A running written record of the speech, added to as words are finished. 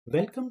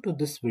Welcome to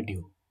this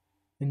video.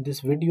 In this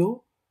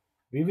video,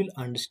 we will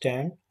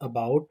understand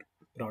about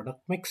product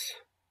mix.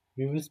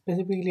 We will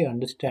specifically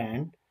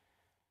understand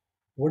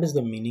what is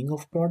the meaning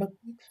of product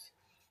mix.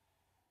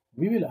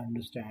 We will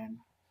understand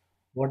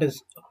what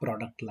is a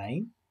product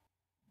line.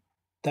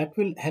 That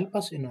will help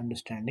us in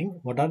understanding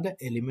what are the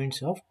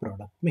elements of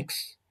product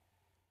mix.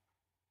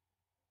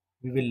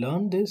 We will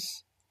learn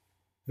this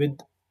with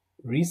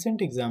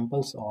recent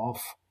examples of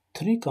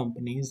three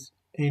companies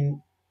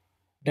in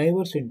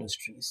diverse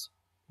industries.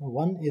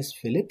 One is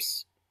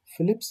Philips.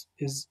 Philips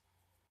is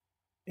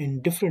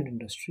in different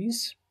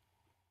industries.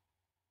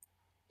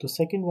 The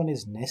second one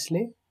is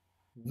Nestle,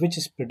 which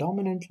is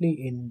predominantly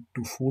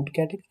into food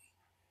category.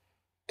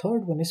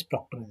 Third one is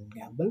Procter and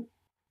Gamble.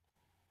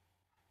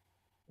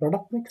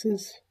 Product mix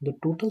is the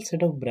total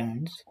set of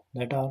brands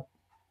that are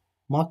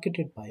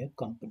marketed by a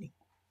company.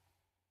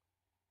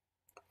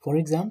 For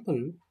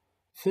example,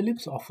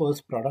 Philips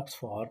offers products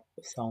for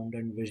sound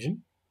and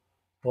vision,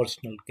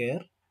 personal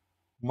care,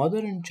 mother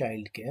and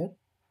child care,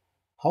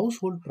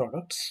 household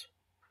products,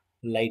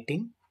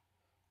 lighting,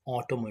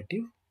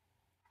 automotive,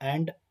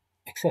 and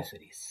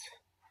accessories.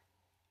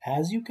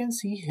 As you can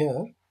see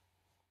here,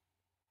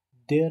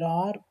 there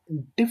are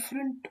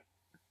different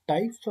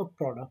types of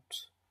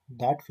products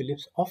that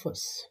Philips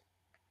offers.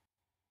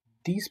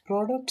 These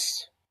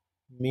products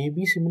may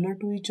be similar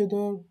to each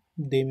other,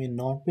 they may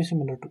not be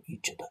similar to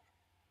each other.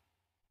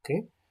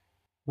 Okay,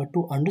 but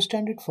to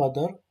understand it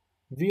further,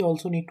 we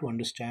also need to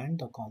understand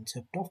the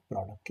concept of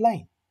product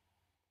line.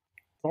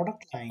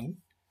 Product line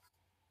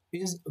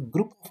is a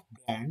group of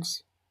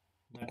brands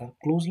that are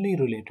closely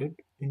related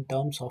in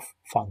terms of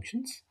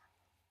functions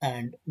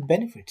and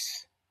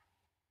benefits.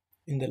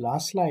 In the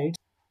last slide,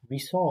 we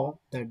saw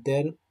that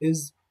there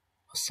is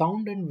a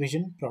sound and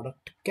vision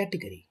product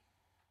category.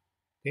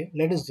 Okay,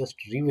 let us just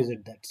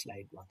revisit that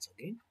slide once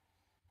again.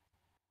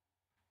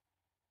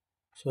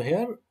 So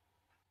here,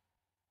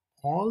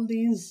 all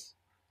these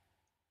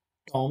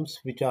terms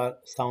which are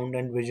sound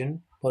and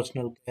vision,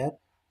 personal care,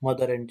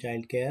 mother and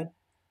child care,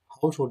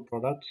 household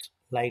products,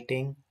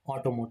 lighting,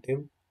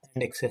 automotive,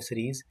 and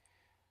accessories,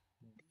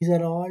 these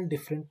are all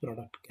different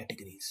product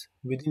categories.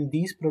 Within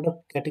these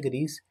product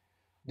categories,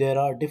 there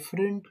are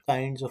different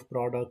kinds of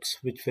products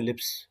which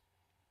Philips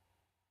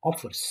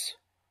offers.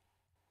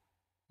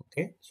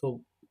 Okay,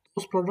 so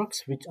those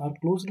products which are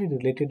closely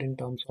related in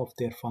terms of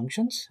their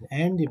functions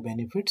and the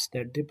benefits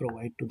that they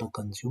provide to the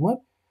consumer,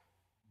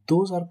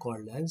 those are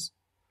called as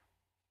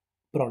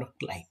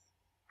product line.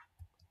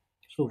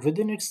 So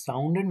within its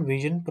sound and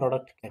vision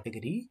product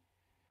category,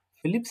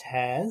 Philips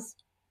has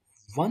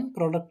one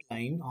product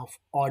line of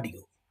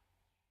audio.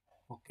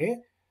 Okay,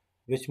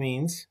 which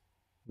means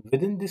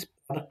within this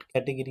product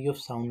category of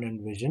sound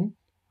and vision,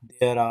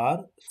 there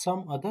are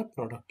some other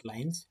product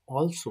lines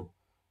also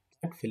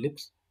that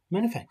Philips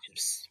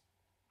manufactures.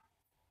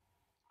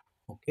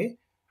 Okay,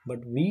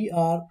 but we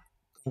are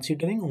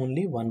considering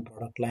only one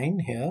product line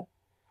here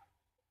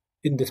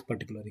in this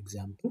particular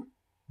example.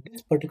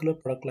 This particular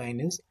product line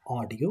is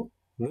audio.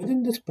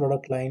 Within this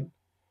product line,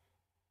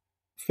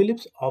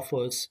 Philips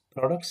offers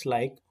products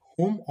like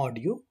home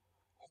audio,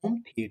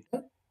 home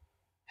theater,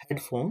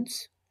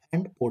 headphones,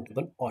 and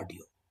portable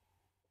audio.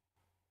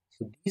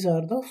 So these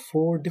are the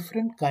four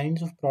different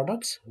kinds of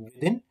products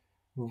within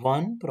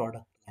one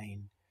product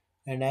line.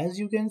 And as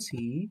you can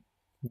see,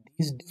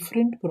 these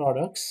different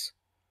products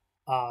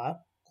are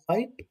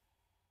quite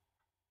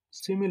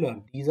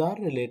similar. These are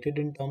related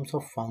in terms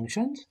of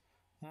functions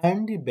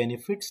and the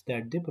benefits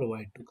that they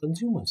provide to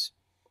consumers.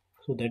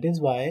 So that is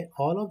why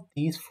all of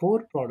these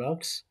four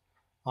products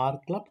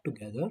are clubbed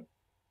together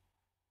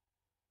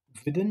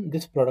within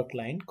this product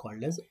line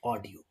called as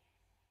audio.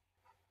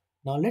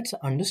 Now let's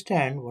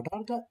understand what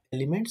are the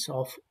elements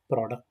of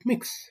product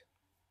mix.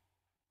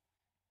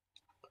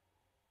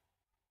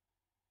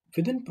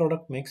 Within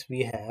product mix,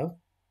 we have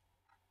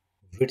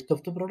width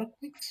of the product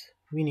mix.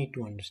 We need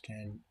to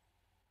understand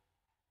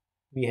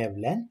we have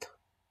length,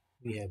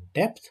 we have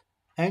depth,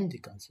 and the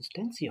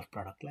consistency of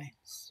product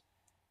lines.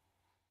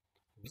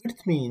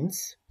 Width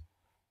means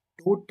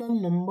total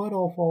number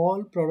of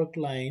all product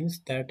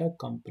lines that a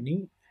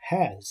company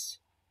has,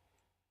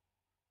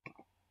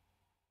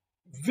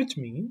 which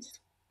means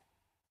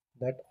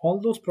that all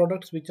those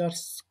products which are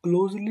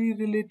closely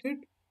related,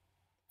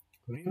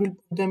 we will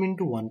put them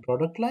into one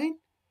product line.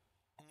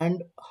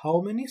 And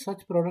how many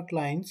such product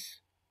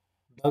lines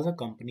does a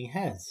company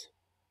has?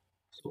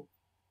 So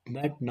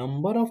that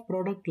number of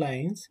product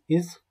lines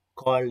is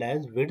called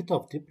as width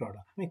of the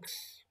product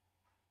mix.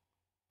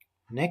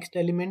 Next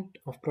element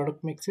of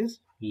product mix is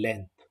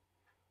length.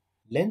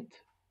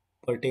 Length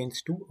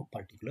pertains to a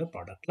particular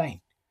product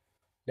line.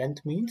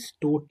 Length means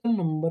total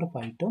number of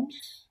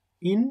items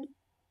in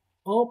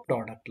a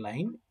product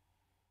line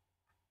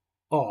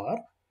or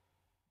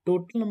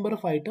total number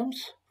of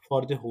items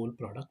for the whole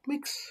product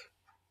mix.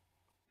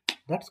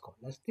 That's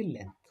called as the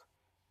length.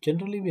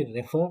 Generally, we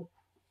refer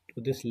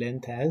to this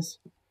length as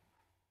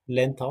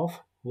length of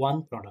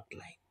one product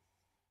line.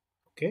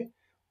 Okay,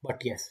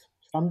 but yes,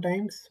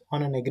 sometimes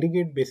on an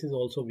aggregate basis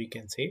also we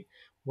can say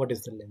what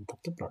is the length of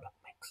the product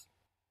mix.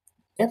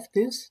 Depth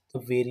is the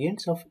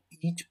variance of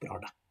each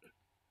product.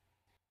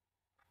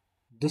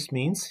 This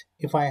means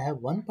if I have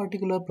one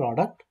particular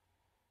product,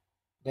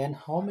 then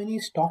how many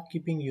stock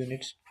keeping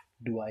units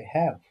do I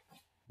have?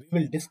 We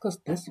will discuss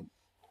this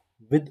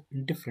with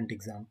different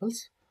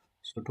examples.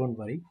 So don't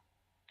worry.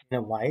 In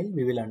a while,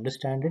 we will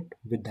understand it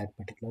with that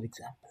particular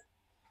example.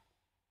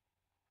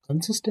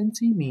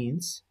 Consistency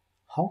means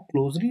how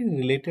closely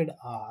related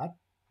are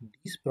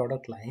these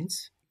product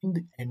lines in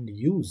the end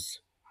use,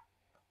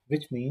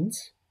 which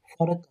means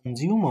for a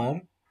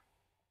consumer,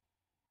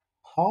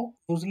 how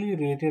closely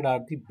related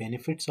are the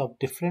benefits of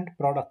different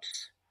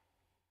products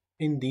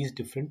in these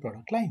different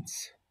product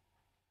lines.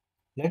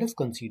 Let us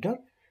consider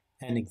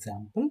an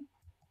example.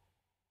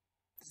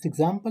 This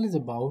example is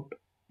about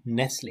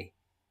Nestle.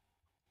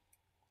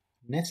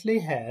 Nestle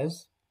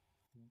has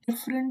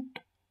different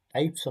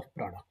types of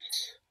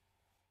products.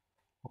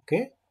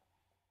 Okay,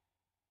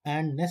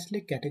 and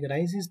Nestle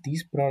categorizes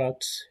these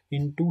products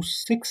into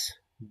six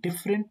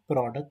different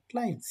product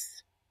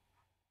lines.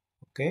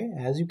 Okay,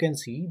 as you can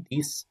see,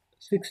 these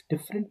six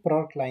different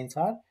product lines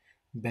are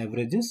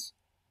beverages,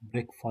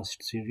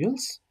 breakfast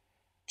cereals,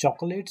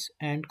 chocolates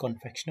and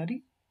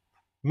confectionery,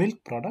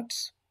 milk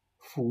products,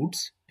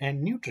 foods,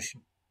 and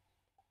nutrition.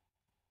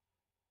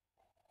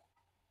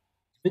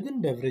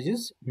 Within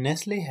beverages,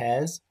 Nestle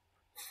has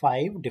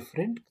five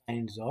different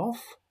kinds of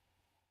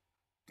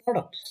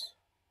products.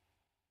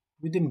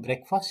 Within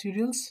breakfast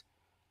cereals,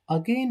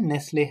 again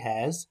Nestle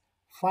has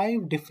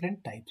five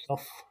different types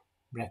of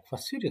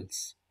breakfast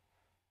cereals.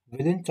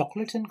 Within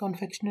chocolates and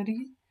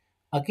confectionery,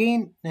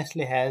 again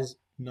Nestle has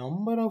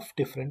number of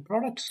different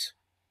products.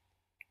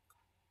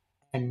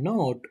 And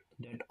note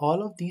that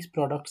all of these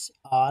products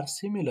are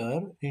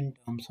similar in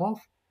terms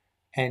of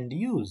end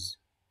use.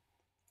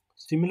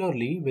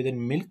 Similarly,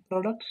 within milk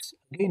products,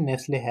 again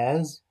Nestle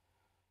has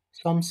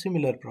some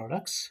similar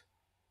products.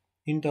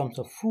 In terms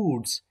of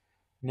foods,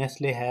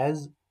 Nestle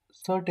has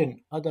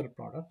certain other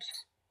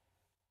products.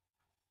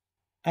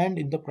 And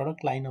in the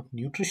product line of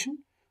nutrition,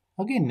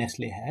 again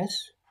Nestle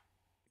has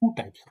two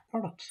types of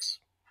products.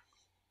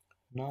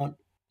 Now,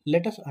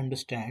 let us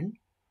understand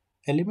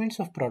elements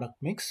of product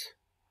mix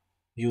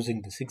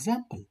using this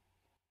example.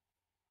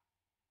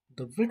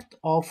 The width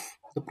of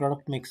the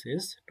product mix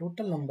is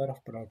total number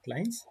of product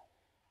lines,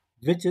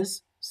 which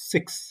is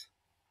 6.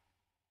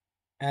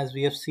 As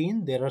we have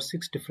seen, there are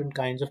 6 different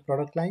kinds of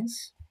product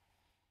lines.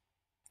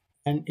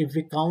 And if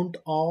we count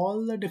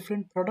all the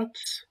different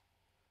products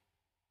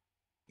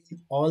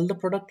in all the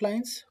product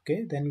lines,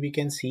 okay, then we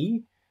can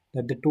see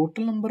that the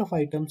total number of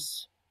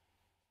items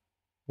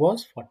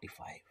was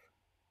 45.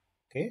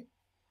 Okay.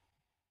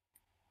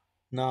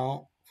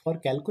 Now, for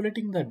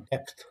calculating the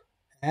depth,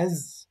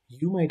 as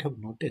you might have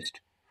noticed,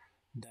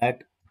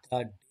 that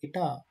the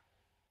data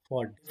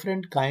for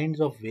different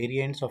kinds of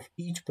variants of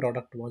each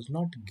product was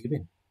not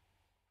given.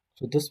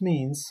 So this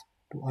means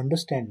to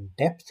understand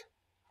depth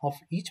of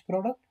each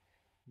product,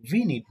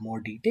 we need more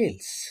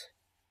details.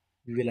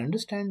 We will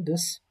understand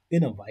this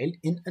in a while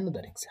in another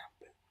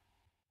example.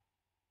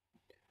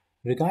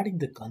 Regarding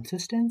the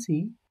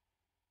consistency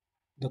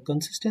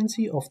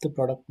of the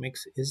product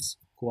mix is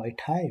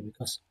quite high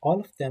because all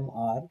of them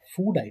are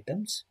food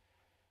items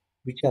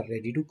which are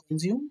ready to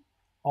consume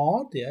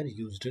or they are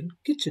used in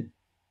kitchen.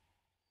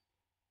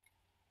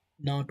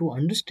 Now to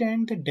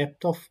understand the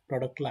depth of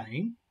product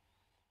line,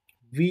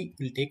 we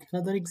will take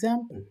another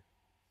example.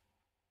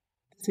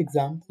 This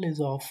example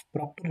is of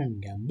Procter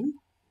and Gamble.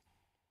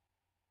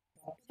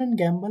 Procter and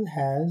Gamble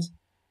has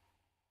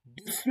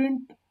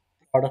different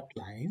product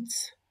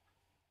lines,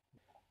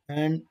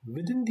 and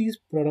within these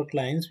product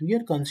lines we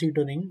are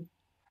considering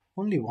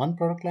only one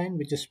product line,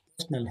 which is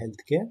personal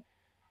healthcare.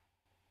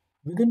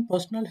 Within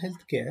personal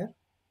healthcare,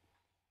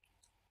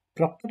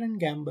 Procter and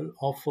Gamble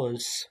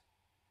offers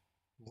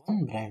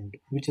one brand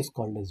which is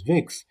called as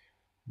Vicks,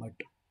 but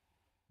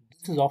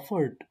this is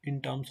offered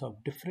in terms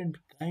of different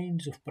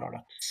kinds of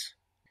products.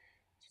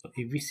 So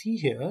if we see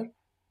here,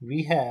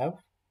 we have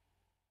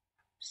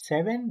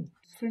 7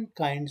 different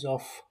kinds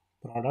of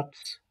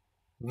products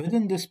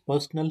within this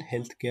personal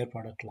healthcare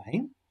product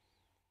line.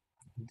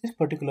 This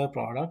particular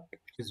product,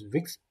 which is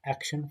Vicks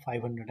Action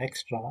 500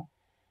 Extra,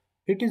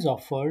 it is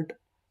offered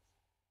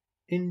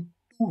in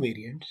two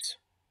variants.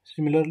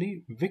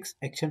 Similarly, Vicks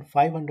Action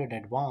 500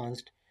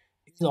 Advanced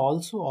is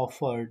also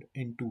offered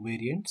in two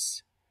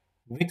variants.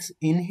 Vicks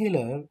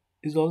Inhaler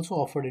is also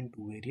offered in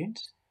two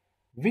variants.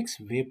 Vicks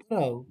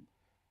Vapor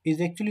is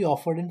actually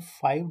offered in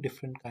 5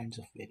 different kinds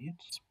of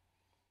variants.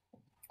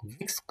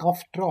 Vicks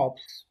Cough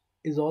Drops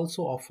is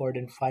also offered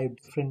in 5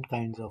 different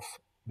kinds of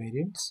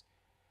variants.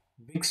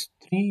 Vicks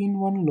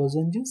 3-in-1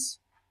 Lozenges,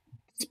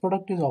 this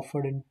product is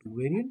offered in two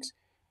variants.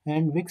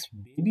 And Vicks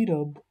Baby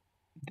Rub,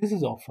 this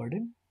is offered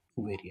in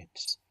two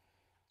variants.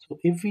 So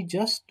if we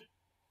just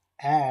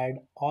add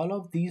all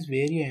of these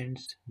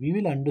variants, we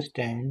will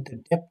understand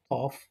the depth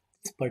of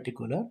this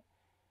particular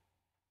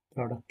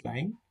product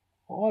line.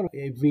 Or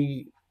if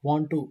we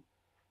want to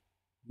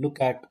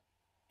look at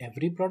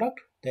every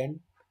product, then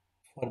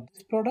for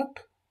this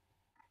product,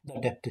 The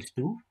depth is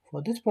 2.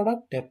 For this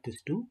product, depth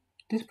is 2.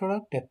 This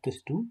product, depth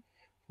is 2.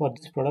 For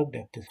this product,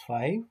 depth is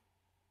 5.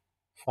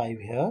 5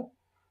 here.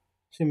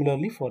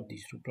 Similarly, for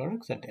these two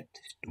products, the depth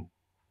is 2.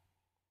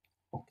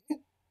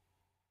 Okay.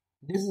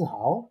 This is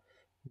how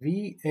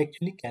we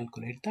actually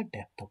calculate the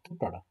depth of the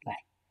product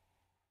line.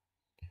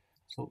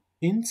 So,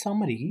 in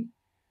summary,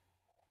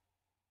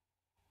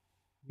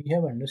 we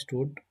have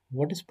understood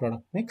what is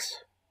product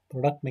mix.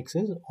 Product mix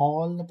is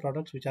all the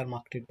products which are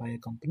marketed by a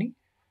company.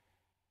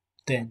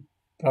 Then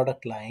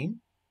product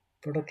line.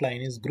 Product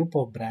line is group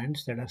of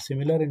brands that are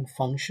similar in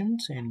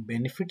functions and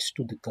benefits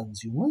to the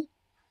consumer.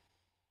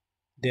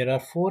 There are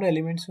four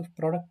elements of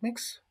product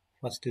mix.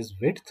 First is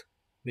width,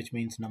 which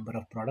means number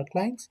of product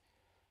lines.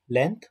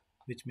 Length,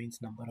 which means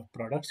number of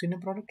products in a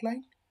product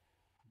line.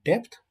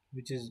 Depth,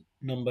 which is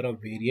number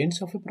of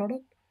variants of a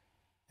product.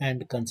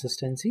 And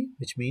consistency,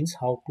 which means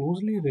how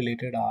closely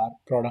related are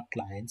product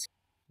lines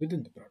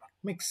within the product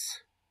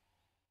mix.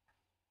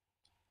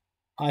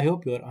 I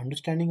hope your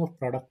understanding of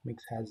product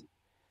mix has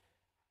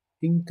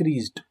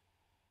increased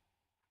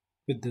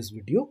with this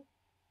video.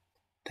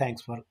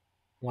 Thanks for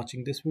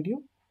watching this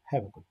video.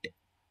 Have a good day.